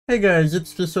Hey guys,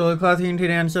 it's the Solo Cloth here, and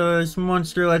today on Solo's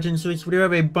Monster Legends week, we do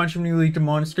have a bunch of new leaked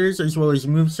monsters, as well as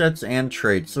movesets and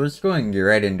traits, so let's go and get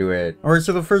right into it. Alright,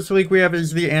 so the first leak we have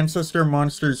is the Ancestor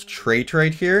Monsters trait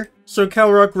right here. So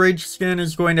Calrock Rage Skin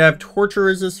is going to have Torture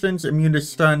Resistance, Immune to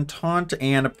Stun, Taunt,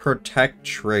 and Protect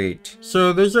trait.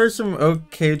 So those are some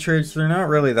okay traits, they're not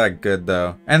really that good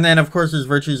though. And then of course his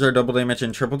virtues are double damage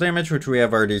and triple damage, which we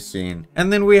have already seen.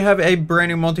 And then we have a brand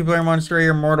new multiplayer monster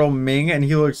here, Mortal Ming, and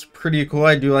he looks pretty cool.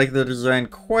 I do like the design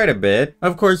quite a bit.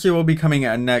 Of course he will be coming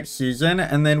next season.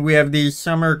 And then we have the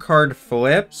Summer card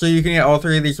flip, so you can get all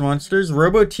three of these monsters.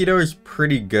 Robo Tito is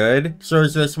pretty good, so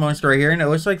is this monster right here, and it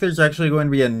looks like there's actually going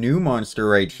to be a new monster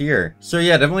right here. So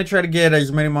yeah, definitely try to get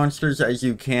as many monsters as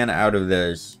you can out of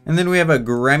this. And then we have a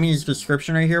Gremmy's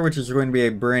description right here, which is going to be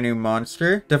a brand new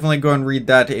monster. Definitely go and read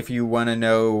that if you want to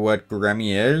know what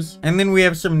Gremmy is. And then we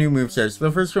have some new movesets.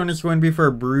 The first one is going to be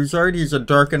for Bruisard. He's a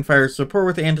Dark and Fire support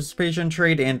with Anticipation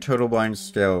trait and Total Blind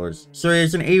skills. So he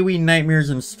has an AoE Nightmares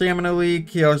and Stamina leak.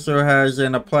 He also has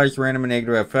an applies random and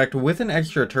negative effect with an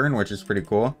extra turn, which is pretty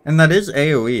cool. And that is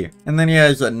AoE. And then he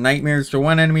has Nightmares to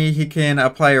one enemy. He can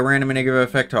apply a random and negative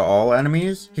effect to all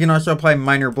enemies. He can also apply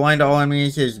Minor Blind to all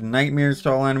enemies. He has Nightmares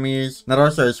to all enemies. That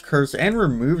also has Curse and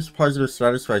removes positive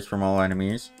status spikes from all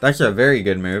enemies. That's a very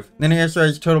good move. Then he also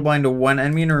has Total Blind to one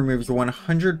enemy and removes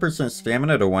 100%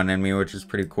 stamina to one enemy, which is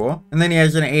pretty cool. And then he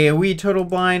has an AoE Total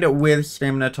Blind with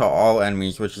stamina to all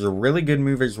enemies, which is a really good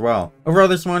move as well. Overall,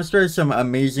 this monster has some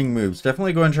amazing moves.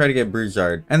 Definitely go and try to get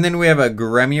Bruisard. And then we have a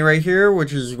Gremmy right here,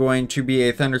 which is going to be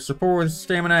a Thunder support with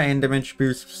stamina and damage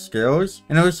boost skills.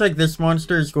 And it looks like this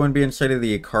monster is going to be inside of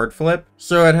the card flip.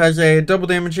 So it has a double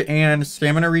damage and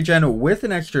stamina regen with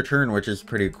an extra turn, which is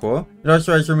pretty cool. It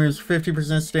also has removes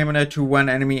 50% stamina to one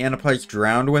enemy and applies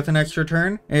Drowned with an extra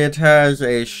turn. It has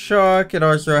a shock. It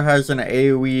also has an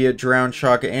AoE Drown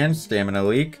shock and stamina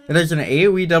leak. It has an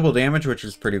AoE double damage, which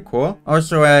is pretty cool.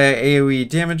 Also a AoE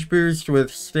damage boost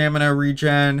with stamina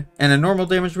regen and a normal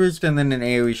damage boost, and then an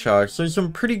AoE shock. So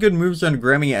some pretty good moves on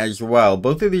Gremmy as well.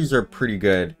 Both of these are pretty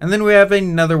good. And then we have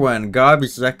another one,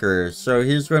 Gobzecker. So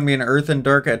he's going to be an Earth and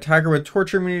Dark attacker with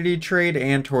Torture immunity trait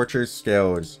and Torture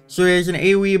skills. So he has an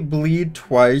AoE bleed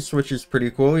twice, which is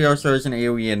pretty cool. He also has an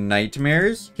AoE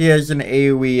Nightmares. He has an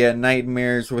AoE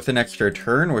Nightmares with an extra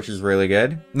turn, which is really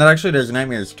good. And that actually does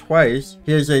Nightmares twice.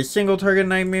 He has a single target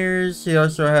Nightmares. He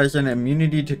also has an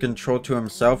immunity to control to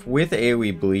himself with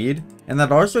AoE bleed. And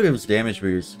that also gives damage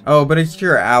boost. Oh, but it's to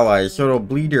your allies, so it'll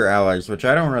bleed your allies, which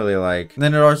I don't really like. And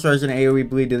then it also has an AoE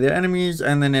bleed to the enemies,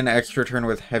 and then an extra turn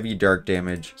with heavy dark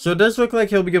damage. So it does look like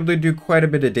he'll be able to do quite a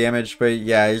bit of damage, but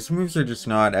yeah, his moves are just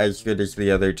not as good as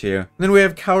the other two. And then we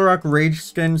have Calrock Rage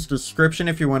Skin's description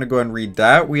if you want to go and read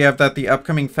that. We have that the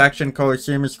upcoming faction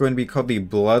Coliseum is going to be called the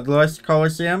Bloodlust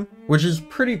Coliseum, which is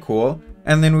pretty cool.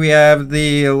 And then we have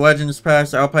the Legends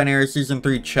Pass Alpine Air Season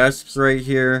 3 chests right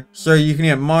here. So you can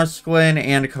get Mosklin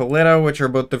and Kalita, which are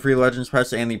both the free Legends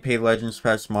Pass and the paid Legends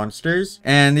Pass monsters.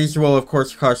 And these will of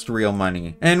course cost real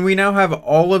money. And we now have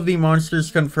all of the monsters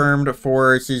confirmed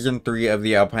for Season 3 of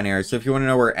the Alpine Air. So if you want to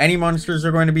know where any monsters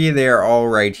are going to be, they are all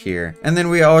right here. And then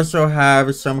we also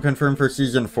have some confirmed for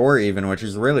Season 4 even, which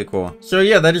is really cool. So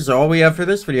yeah, that is all we have for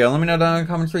this video. Let me know down in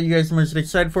the comments what you guys are most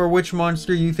excited for, which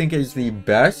monster you think is the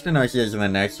best, and I'll see you guys in the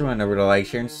next one. Remember to like,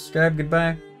 share, and subscribe.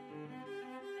 Goodbye.